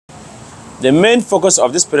The main focus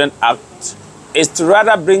of this Parent Act is to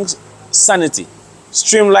rather bring sanity,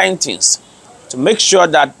 streamline things, to make sure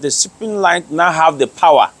that the shipping line now have the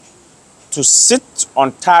power to sit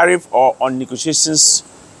on tariff or on negotiations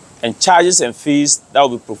and charges and fees that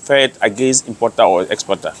will be preferred against importer or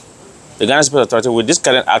exporter. The Ghana Shipping Authority, with this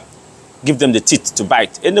current act, give them the teeth to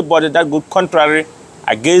bite. Anybody that goes contrary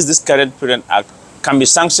against this current Parent Act can be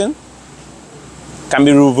sanctioned, can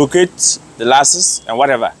be revoked the license and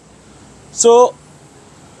whatever. So,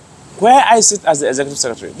 where I sit as the Executive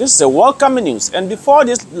Secretary, this is a welcome news. And before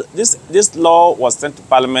this law was sent to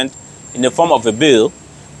Parliament in the form of a bill,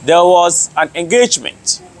 there was an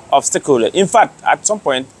engagement of stakeholders. In fact, at some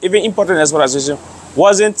point, even Import and Export Association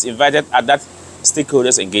wasn't invited at that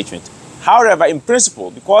stakeholders engagement. However, in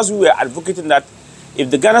principle, because we were advocating that if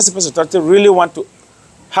the Ghana Shipping Authority really want to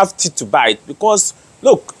have teeth to bite, because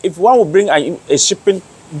look, if one will bring a shipping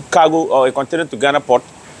cargo or a container to Ghana port,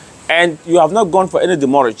 and you have not gone for any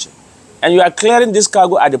demurrage, and you are clearing this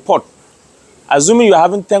cargo at the port, assuming you are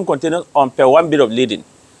having 10 containers on per 1 bit of lading,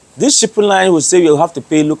 this shipping line will say you have to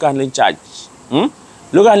pay local handling charge.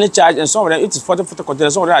 Local handling charge, and some of them, it is 40-footer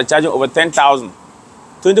containers, some of them are charging over 10,000.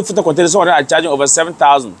 20-footer containers, some of them are charging over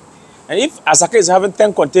 7,000. And if Asaka is having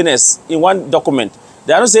 10 containers in one document,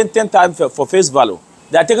 they are not saying 10,000 for face value.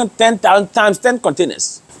 They are taking 10,000 times 10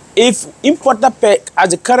 containers. If importer pay,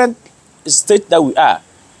 as the current state that we are,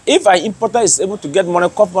 if an importer is able to get money,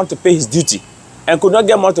 to pay his duty, and could not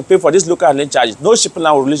get money to pay for this local handling charges, no shipping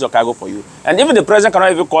line will release your cargo for you. And even the president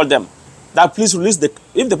cannot even call them that please release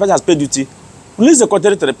if the person has paid duty, release the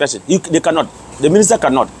container to the person. They cannot. The minister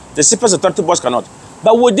cannot. The Shippers Authority boss cannot.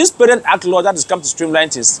 But with this Parent Act law that has come to streamline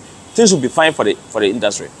things will be fine for the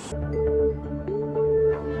industry.